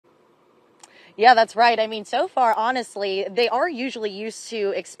Yeah, that's right. I mean, so far, honestly, they are usually used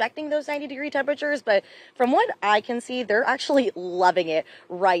to expecting those 90-degree temperatures, but from what I can see, they're actually loving it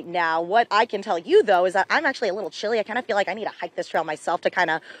right now. What I can tell you, though, is that I'm actually a little chilly. I kind of feel like I need to hike this trail myself to kind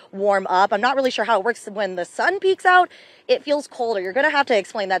of warm up. I'm not really sure how it works when the sun peaks out. It feels colder. You're going to have to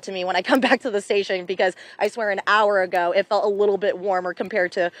explain that to me when I come back to the station because I swear an hour ago it felt a little bit warmer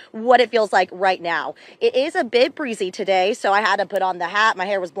compared to what it feels like right now. It is a bit breezy today, so I had to put on the hat. My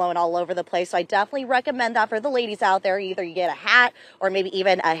hair was blowing all over the place, so I definitely recommend that for the ladies out there. Either you get a hat or maybe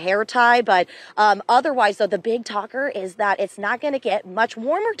even a hair tie, but otherwise, though, the big talker is that it's not going to get much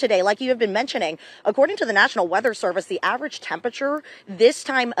warmer today, like you have been mentioning. According to the National Weather Service, the average temperature this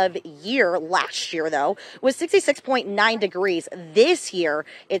time of year, last year, though, was 66.9 degrees. This year,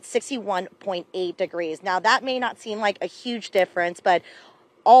 it's 61.8 degrees. Now, that may not seem like a huge difference, but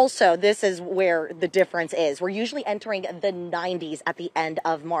also, this is where the difference is. We're usually entering the 90s at the end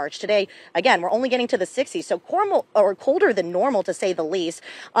of March. Today, again, we're only getting to the 60s, so colder than normal, to say the least.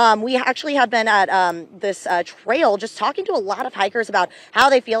 We actually have been at this trail just talking to a lot of hikers about how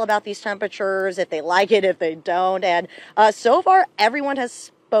they feel about these temperatures, if they like it, if they don't. And so far, everyone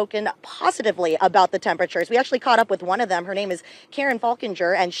has spoken positively about the temperatures. We actually caught up with one of them. Her name is Karen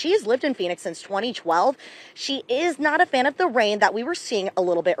Falkinger, and she's lived in Phoenix since 2012. She is not a fan of the rain that we were seeing a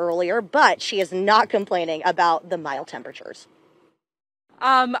little bit earlier, but she is not complaining about the mild temperatures.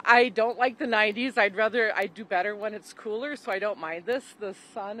 I don't like the 90s. I do better when it's cooler, so I don't mind this. The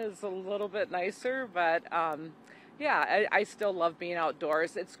sun is a little bit nicer, but yeah, I still love being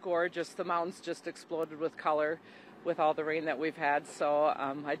outdoors. It's gorgeous. The mountains just exploded with color with all the rain that we've had, so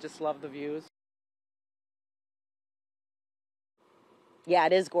I just love the views. Yeah,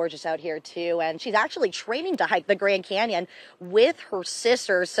 it is gorgeous out here, too. And she's actually training to hike the Grand Canyon with her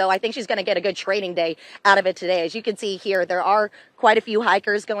sister. So I think she's going to get a good training day out of it today. As you can see here, there are quite a few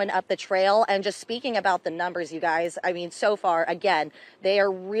hikers going up the trail. And just speaking about the numbers, you guys, I mean, so far, again, they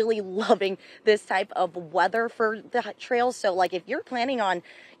are really loving this type of weather for the trails. So, like, if you're planning on,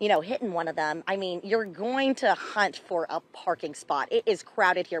 hitting one of them, I mean, you're going to hunt for a parking spot. It is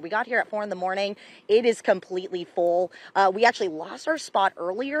crowded here. We got here at 4 in the morning. It is completely full. We actually lost our spot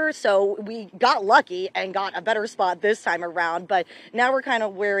earlier, so we got lucky and got a better spot this time around. But now we're kind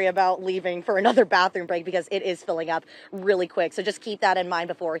of wary about leaving for another bathroom break because it is filling up really quick. So just keep that in mind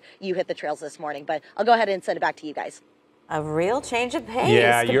before you hit the trails this morning. But I'll go ahead and send it back to you guys. A real change of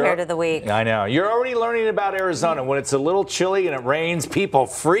pace compared to the week. I know. You're already learning about Arizona. When it's a little chilly and it rains, people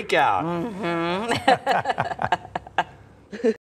freak out. Mm-hmm.